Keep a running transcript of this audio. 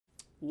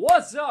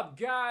What's up,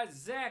 guys?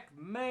 Zach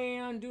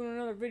Man doing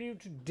another video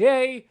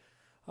today.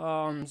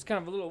 It's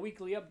kind of a little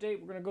weekly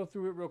update. We're going to go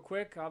through it real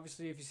quick.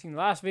 Obviously, if you've seen the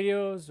last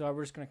videos,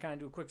 we're just going to kind of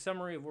do a quick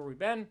summary of where we've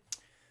been.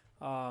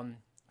 So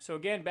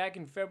again, back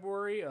in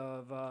February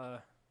of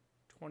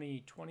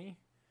 2020,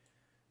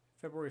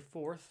 February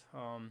 4th,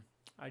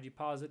 I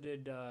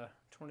deposited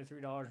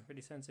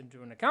 $23.50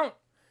 into an account,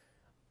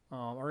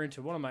 or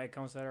into one of my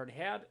accounts that I already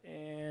had.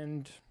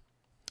 And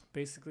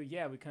basically,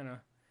 yeah, we kind of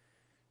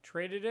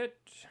traded it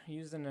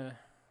using a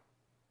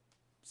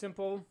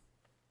simple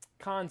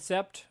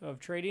concept of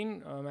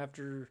trading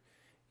after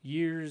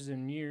years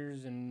and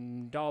years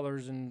and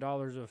dollars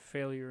of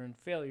failure.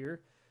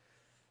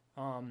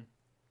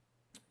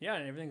 Yeah,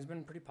 and everything's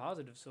been pretty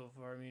positive so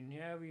far. I mean,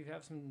 yeah, we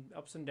have some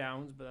ups and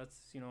downs, but that's,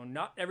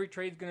 not every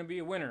trade's going to be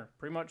a winner.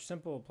 Pretty much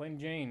simple, plain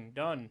Jane,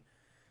 done.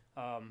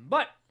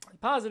 But the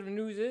positive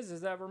news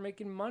is that we're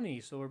making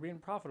money, so we're being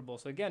profitable.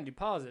 So again,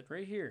 deposit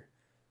right here.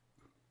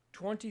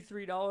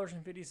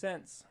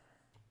 $23.50.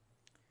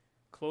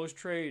 Closed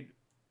trade.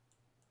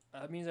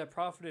 That means I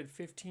profited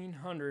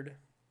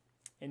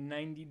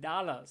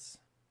 $1,590.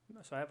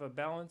 So I have a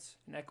balance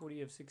in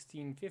equity of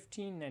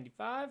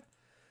 $1,615.95.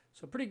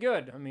 So pretty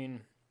good. I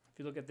mean, if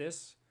you look at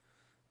this,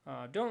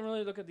 don't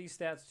really look at these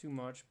stats too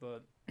much,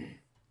 but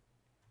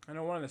I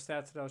know one of the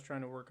stats that I was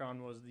trying to work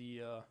on was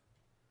the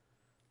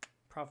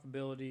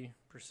profitability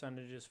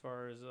percentage, as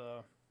far as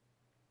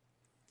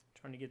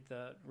trying to get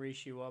that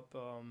ratio up.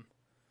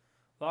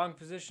 Long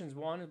positions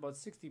won is about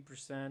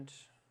 60%.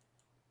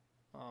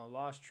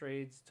 Lost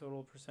trades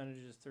total percentage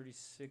is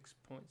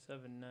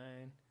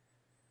 36.79.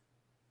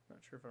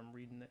 Not sure if I'm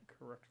reading that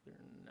correctly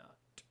or not.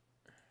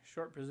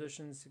 Short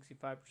positions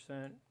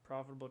 65%.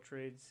 Profitable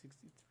trades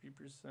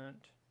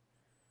 63%.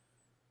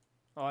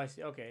 Oh, I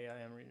see. Okay, yeah,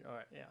 I am reading. All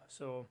right, yeah.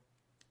 So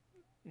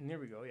here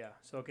we go. Yeah.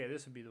 So okay,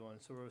 this would be the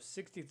one. So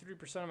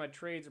 63% of my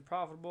trades are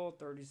profitable.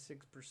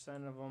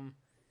 36% of them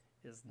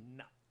is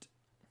not.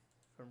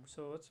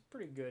 So it's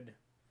pretty good.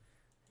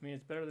 I mean,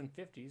 it's better than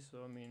 50,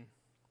 so I mean,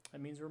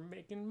 that means we're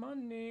making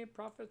money.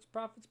 Profits.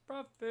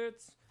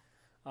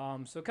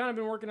 So kind of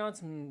been working on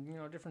some,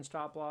 different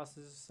stop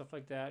losses, stuff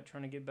like that,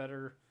 trying to get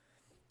better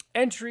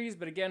entries.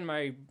 But again,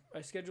 my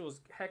schedule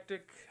is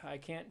hectic. I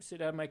can't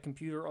sit at my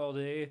computer all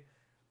day,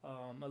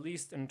 at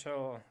least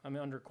until I'm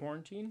under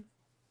quarantine,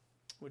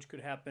 which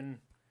could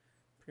happen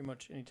pretty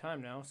much any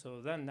time now.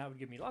 So then that would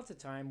give me lots of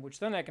time, which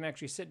then I can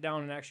actually sit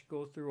down and actually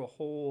go through a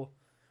whole,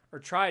 or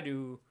try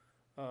to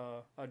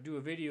do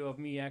a video of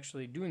me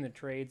actually doing the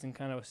trades and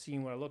kind of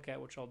seeing what I look at,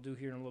 which I'll do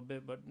here in a little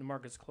bit. But the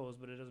market's closed,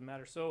 but it doesn't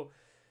matter. So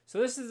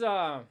this is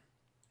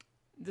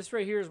this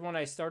right here is when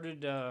I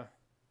started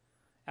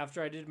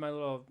after I did my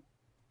little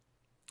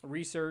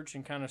research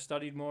and kind of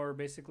studied more,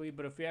 basically.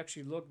 But if we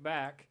actually look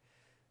back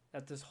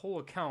at this whole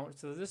account,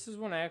 so this is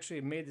when I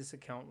actually made this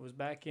account. It was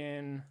back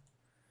in,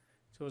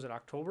 so was it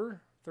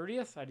October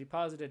 30th? I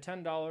deposited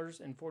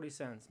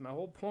 $10.40. My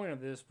whole point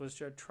of this was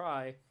to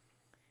try,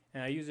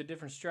 and I used a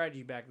different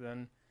strategy back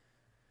then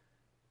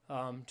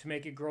to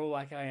make it grow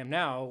like I am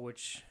now,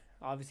 which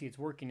obviously it's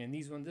working. And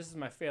this is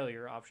my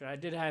failure option.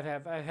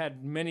 I've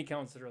had many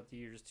accounts throughout the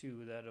years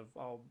too that have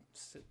all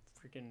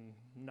freaking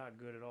not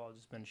good at all,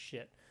 just been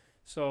shit.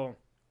 So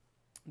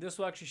this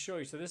will actually show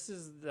you. So this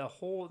is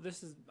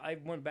I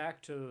went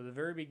back to the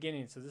very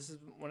beginning. So this is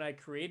when I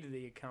created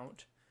the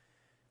account,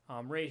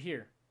 right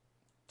here.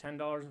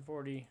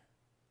 $10.40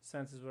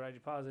 is what I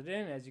deposited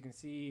in. As you can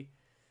see,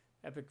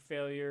 epic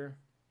failure.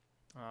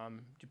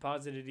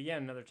 Deposited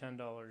again another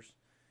 $10,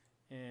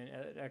 and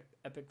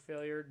epic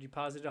failure,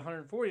 deposited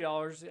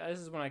 $140. This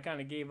is when I kind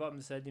of gave up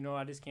and said,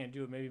 I just can't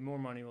do it. Maybe more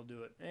money will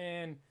do it.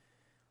 And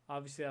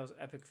obviously that was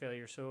epic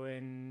failure. So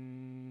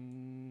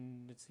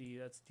in, let's see,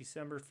 that's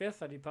December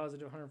 5th, I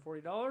deposited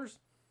 $140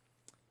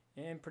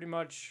 and pretty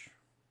much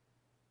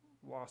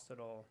lost it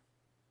all.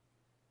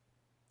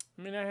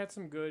 I mean, I had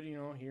some good,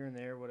 here and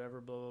there,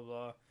 whatever, blah,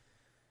 blah,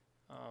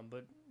 blah.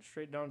 But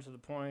straight down to the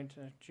point,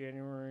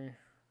 January.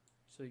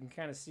 So you can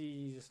kind of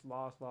see just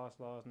loss,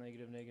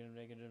 negative.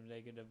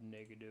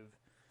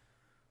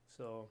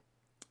 So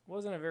it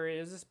was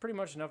just pretty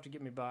much enough to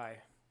get me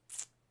by.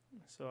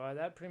 So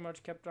that pretty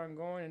much kept on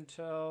going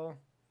until,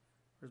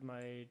 where's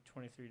my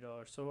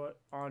 $23? So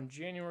on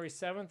January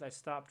 7th, I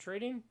stopped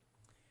trading.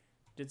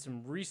 Did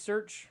some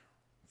research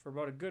for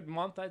about a good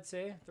month, I'd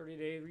say.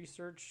 30-day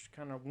research.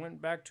 Kind of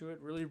went back to it.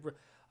 Really,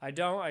 I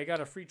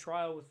got a free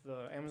trial with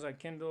the Amazon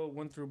Kindle,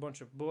 went through a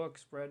bunch of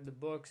books, read the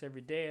books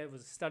every day. I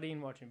was studying,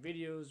 watching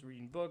videos,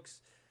 reading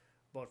books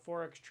about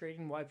Forex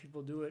trading, why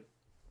people do it.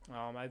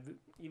 I've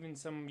even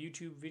some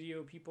YouTube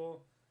video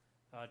people,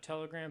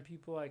 Telegram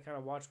people, I kind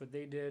of watched what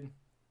they did,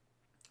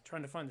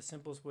 trying to find the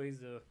simplest ways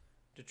to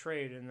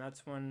trade. And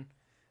that's when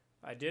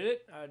I did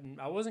it.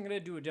 I wasn't going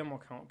to do a demo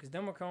account, because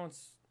demo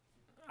accounts,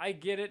 I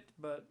get it,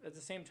 but at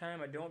the same time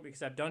I don't,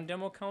 because I've done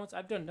demo accounts.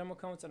 I've done demo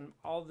accounts on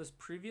all of this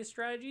previous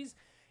strategies,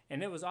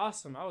 and it was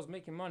awesome. I was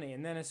making money.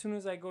 And then as soon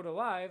as I go to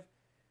live,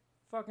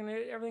 fucking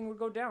everything would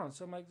go down.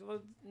 So I'm like,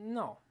 well,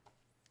 no.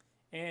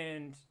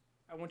 And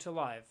I went to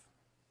live.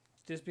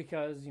 just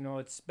because, you know,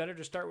 it's better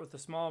to start with a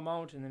small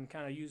amount and then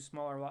kind of use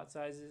smaller lot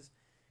sizes.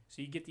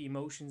 So you get the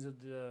emotions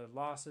of the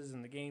losses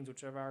and the gains,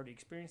 which I've already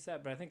experienced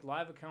that. But I think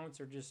live accounts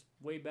are just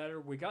way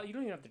better. You don't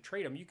even have to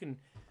trade them. You can,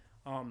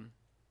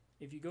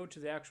 if you go to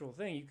the actual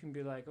thing, you can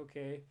be like,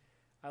 okay,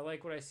 I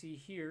like what I see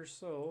here,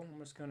 so I'm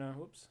just gonna,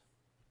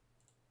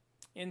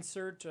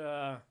 insert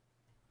an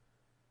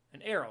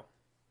arrow.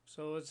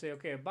 So let's say,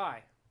 okay, buy.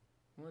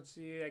 Let's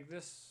see, like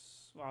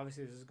this. Well,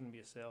 obviously this is gonna be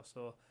a sale.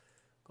 So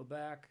go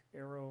back,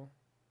 arrow,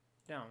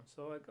 down.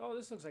 So like, oh,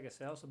 this looks like a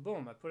sale. So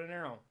boom, I put an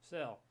arrow,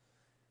 sell.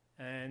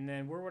 And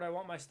then where would I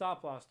want my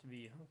stop loss to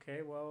be?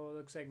 Okay, well, it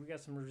looks like we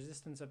got some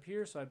resistance up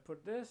here, so I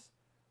put this,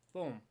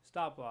 boom,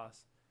 stop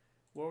loss.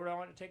 Where would I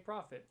want to take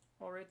profit?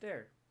 Oh, right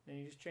there. And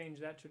you just change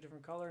that to a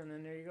different color, and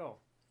then there you go.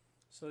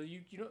 So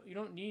you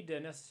don't need to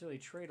necessarily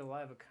trade a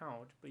live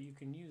account, but you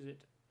can use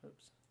it.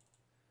 Oops.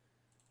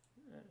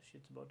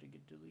 Shit's about to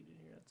get deleted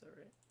here. That's all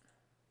right.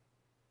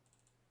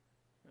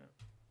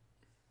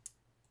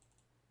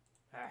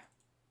 Yeah.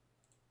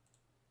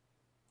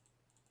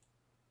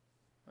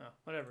 Oh,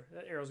 whatever.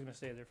 That arrow's going to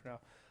stay there for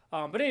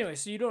now. But anyway,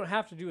 so you don't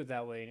have to do it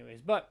that way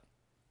anyways. But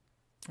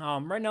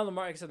right now,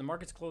 like I said, the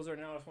market's closed right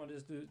now. I just want to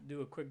just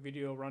do a quick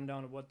video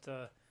rundown of what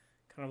kind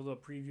of a little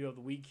preview of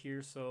the week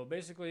here. So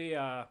basically,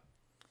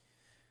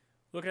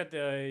 looking at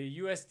the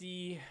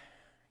USD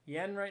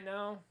yen right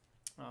now.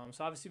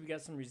 So obviously, we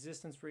got some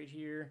resistance right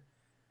here.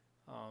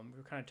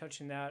 We're kind of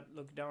touching that.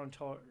 Look down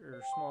until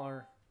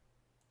smaller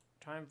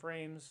time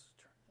frames.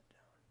 Turn that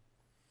down.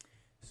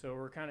 So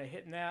we're kind of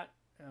hitting that.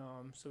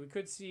 So we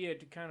could see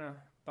it kind of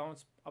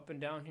bounce up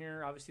and down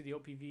here. Obviously, the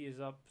OPV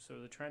is up, so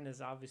the trend is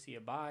obviously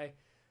a buy.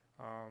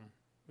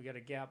 We got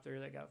a gap there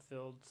that got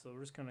filled, so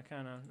we're just going to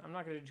kind of, I'm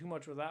not going to do too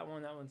much with that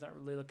one. That one's not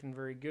really looking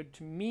very good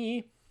to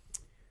me.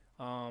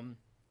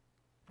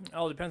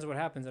 All depends on what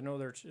happens. I know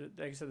there's,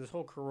 like I said, this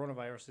whole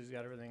coronavirus has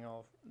got everything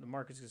all, the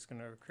market's just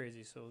going to go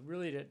crazy. So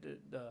really,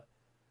 it's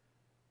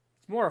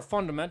more of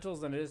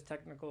fundamentals than it is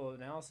technical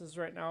analysis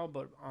right now,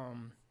 but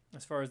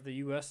as far as the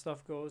U.S.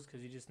 stuff goes,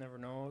 because you just never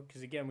know.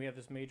 Because again, we have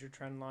this major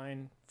trend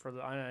line for the.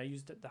 I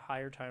used the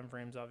higher time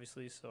frames,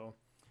 obviously, so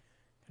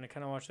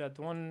kind of watch that.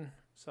 The one,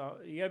 so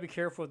you gotta be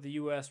careful with the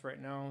U.S.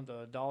 right now,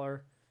 the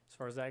dollar, as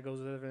far as that goes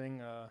with everything,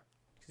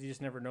 because you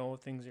just never know,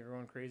 things are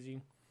going crazy.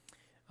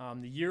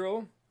 The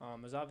euro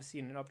is obviously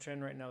in an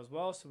uptrend right now as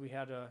well, so we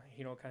had a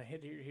kind of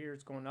hit here.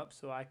 It's going up,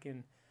 so I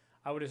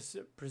would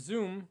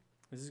presume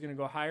this is gonna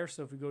go higher.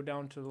 So if we go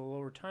down to the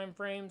lower time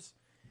frames.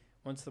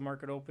 Once the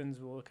market opens,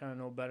 we'll kind of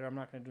know better. I'm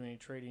not going to do any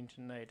trading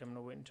tonight. I'm going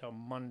to wait until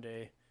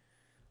Monday.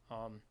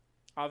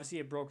 Obviously,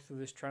 it broke through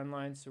this trend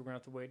line, so we're going to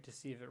have to wait to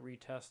see if it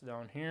retests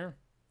down here.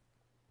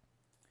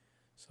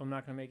 So I'm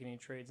not going to make any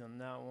trades on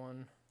that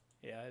one.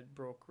 Yeah, it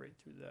broke right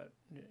through that.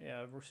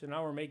 Yeah, so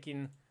now we're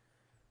making,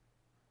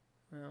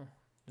 well,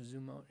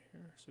 zoom out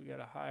here. So we got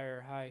a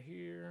higher high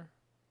here,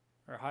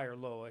 or higher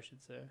low, I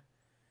should say.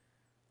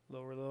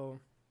 Lower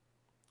low,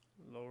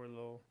 lower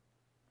low,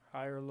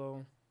 higher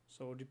low.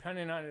 So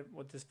depending on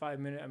what this 5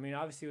 minute, I mean,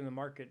 obviously in the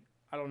market,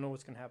 I don't know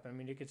what's going to happen. I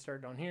mean, it could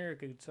start down here, it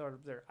could start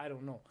up there. I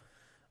don't know.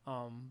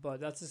 But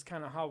that's just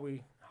kind of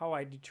how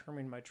I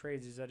determine my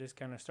trades is I just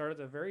kind of start at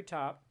the very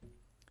top,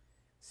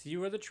 see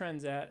where the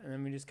trend's at, and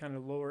then we just kind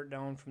of lower it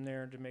down from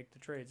there to make the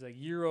trades. Like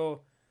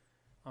euro,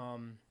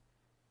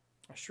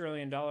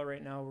 Australian dollar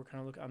right now,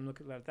 I'm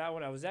looking at that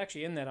one. I was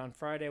actually in that on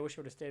Friday. I wish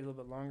I would have stayed a little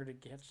bit longer to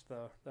catch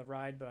the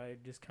ride, but I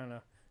just kind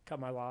of cut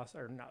my loss,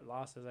 or not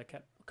losses. I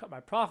cut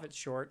my profits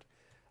short.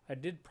 I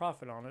did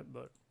profit on it,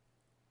 but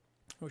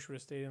I wish I would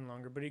have stayed in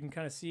longer. But you can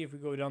kind of see if we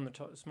go down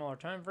the smaller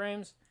time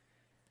frames,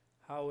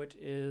 how it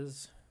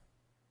is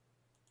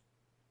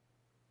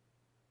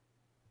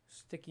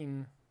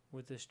sticking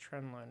with this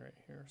trend line right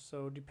here.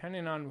 So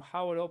depending on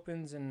how it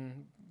opens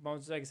and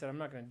bounces, like I said, I'm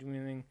not going to do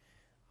anything.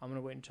 I'm going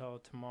to wait until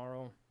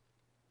tomorrow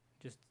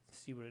just to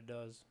see what it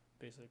does,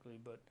 basically.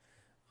 But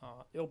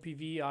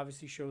LPV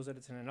obviously shows that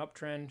it's in an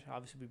uptrend.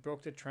 Obviously, we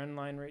broke the trend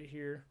line right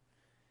here.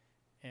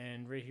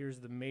 And right here's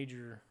the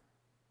major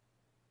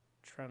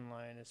trend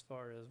line as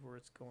far as where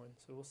it's going.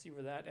 So we'll see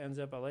where that ends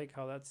up. I like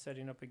how that's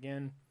setting up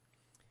again.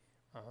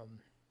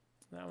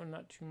 That one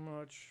not too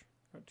much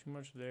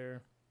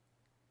there.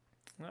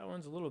 That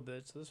one's a little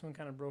bit. So this one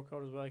kind of broke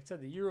out as well. Like I said,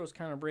 the euro's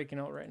kind of breaking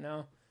out right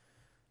now.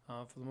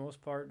 For the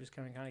most part, just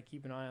kind of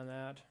keep an eye on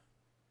that.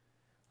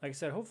 Like I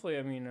said, hopefully,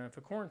 I mean, if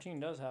a quarantine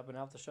does happen,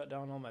 I'll have to shut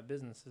down all my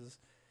businesses,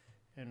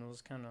 and we'll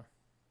just kind of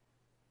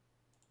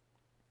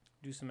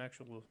do some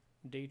actual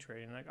day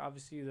trading. Like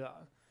obviously the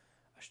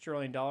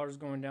Australian dollar is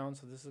going down,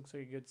 so this looks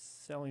like a good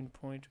selling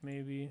point.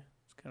 Maybe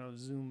let's kind of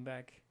zoom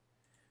back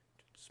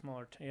to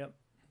smaller. Yep.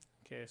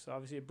 Okay, so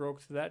obviously it broke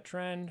through that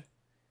trend.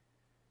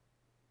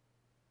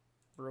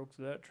 God,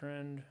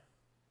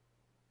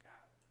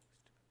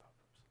 stupid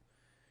pop-ups.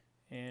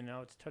 And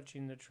now it's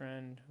touching the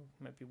trend.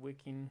 Might be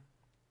wicking.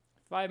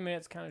 5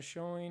 minutes kind of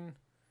showing,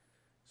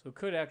 so it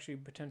could actually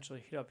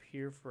potentially hit up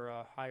here for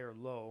a higher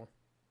low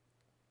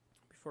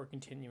before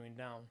continuing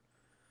down.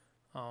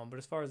 But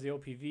as far as the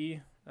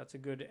OPV, that's a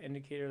good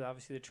indicator that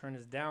obviously the trend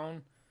is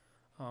down.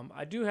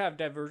 I do have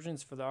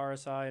divergence for the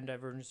RSI and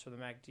divergence for the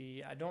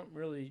MACD. I don't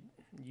really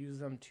use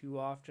them too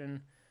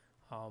often.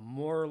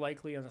 More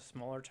likely on the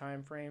smaller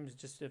time frames,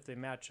 just if they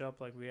match up.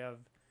 Like we have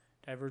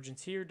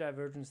divergence here,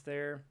 divergence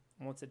there.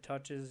 And once it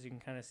touches, you can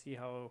kind of see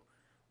how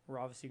we're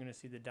obviously going to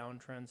see the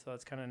downtrend. So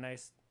that's kind of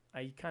nice.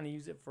 I kind of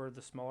use it for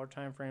the smaller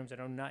time frames. I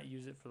do not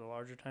use it for the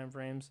larger time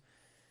frames,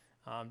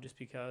 just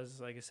because,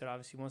 like I said,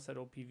 obviously once that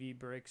OPV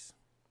breaks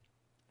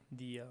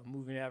the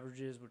moving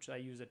averages, which I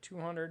use a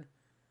 200,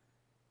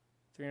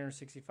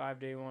 365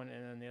 day one,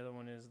 and then the other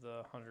one is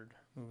the 100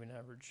 moving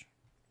average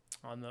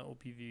on the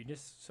OPV,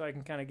 just so I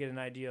can kind of get an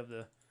idea of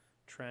the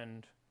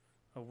trend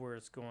of where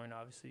it's going,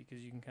 obviously,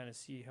 because you can kind of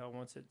see how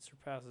once it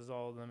surpasses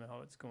all of them,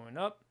 how it's going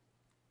up,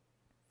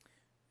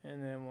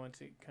 and then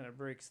once it kind of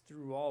breaks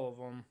through all of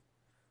them,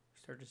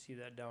 start to see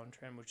that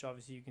downtrend, which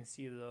obviously you can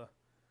see the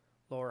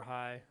lower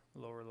high,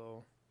 lower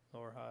low,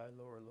 lower high,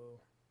 lower low,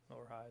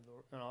 lower high,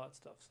 lower, and all that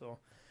stuff. So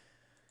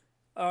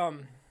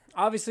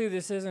obviously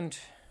this isn't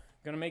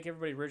gonna make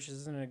everybody rich. This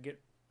isn't a get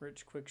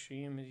rich quick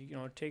scheme. You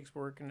know, it takes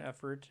work and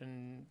effort,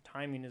 and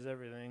timing is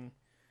everything.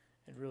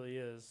 It really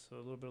is. So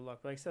a little bit of luck.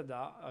 Like I said, the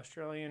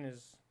Australian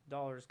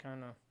dollar is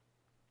kind of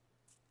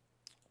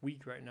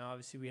weak right now.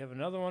 Obviously we have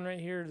another one right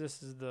here.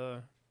 This is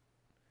the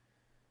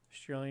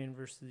Australian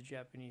versus the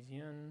Japanese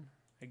yen.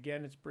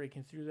 Again, it's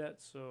breaking through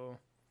that, so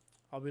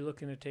I'll be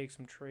looking to take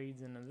some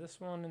trades into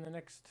this one in the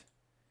next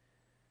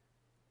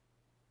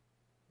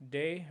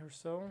day or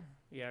so.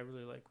 Yeah, I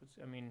really like what's,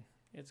 I mean,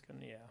 it's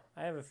gonna, yeah,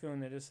 I have a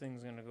feeling that this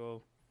thing's gonna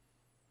go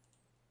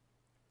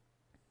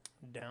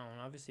down.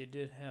 Obviously it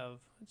did have,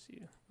 let's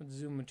see, let's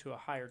zoom into a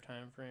higher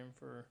time frame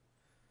for,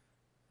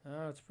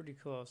 it's pretty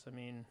close. I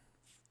mean,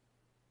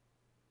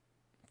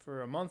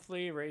 for a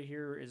monthly, right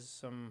here is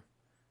some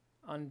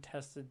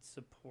untested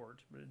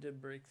support, but it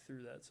did break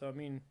through that. So I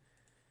mean,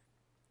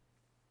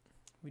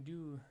 we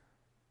do,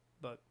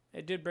 but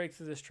it did break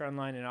through this trend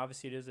line, and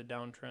obviously it is a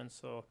downtrend,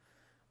 so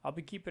I'll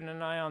be keeping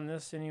an eye on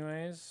this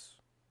anyways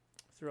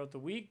throughout the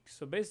week.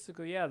 So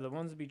basically, yeah, the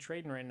ones to be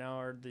trading right now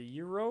are the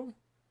euro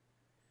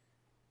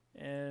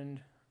and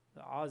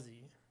the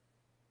Aussie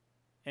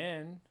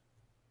and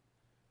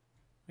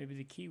maybe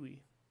the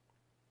Kiwi,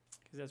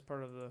 because that's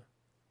part of the,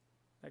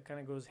 that kind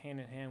of goes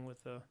hand in hand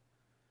with the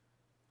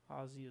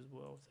Aussie as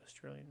well, with the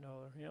Australian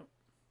dollar. Yep.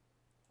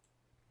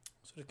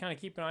 So just kind of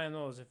keep an eye on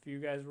those. If you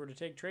guys were to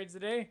take trades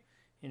today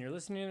and you're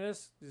listening to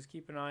this, just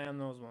keep an eye on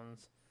those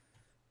ones.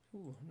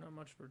 Ooh, not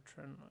much for a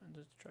trend line.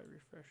 Let's try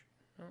refreshing.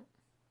 No.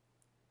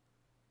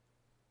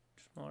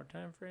 Smaller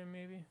time frame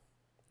maybe.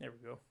 There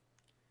we go.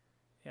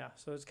 Yeah,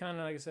 so it's kind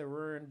of like I said,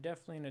 we're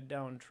definitely in a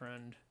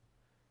downtrend.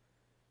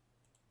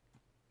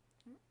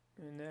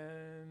 And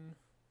then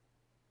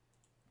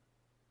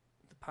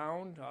the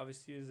pound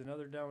obviously is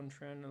another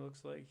downtrend, it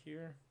looks like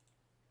here.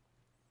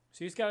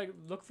 So you just gotta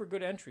look for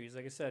good entries.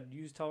 Like I said,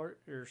 use taller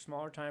or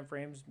smaller time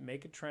frames,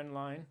 make a trend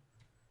line,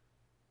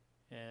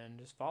 and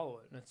just follow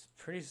it. And it's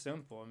pretty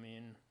simple. I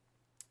mean,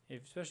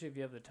 especially if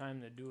you have the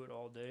time to do it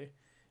all day,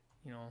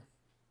 you know,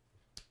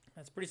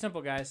 that's pretty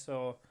simple, guys.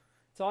 So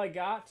that's all I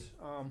got.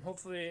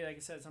 Hopefully, like I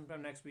said,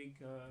 sometime next week,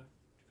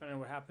 depending on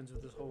what happens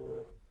with this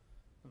whole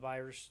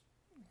virus,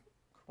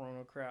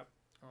 corona crap,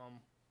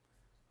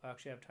 I'll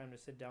actually have time to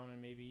sit down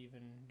and maybe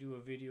even do a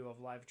video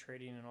of live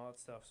trading and all that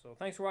stuff. So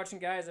thanks for watching,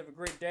 guys. Have a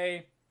great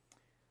day.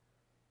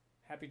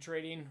 Happy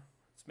trading.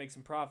 Let's make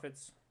some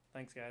profits.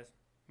 Thanks, guys.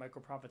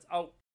 Micro profits out.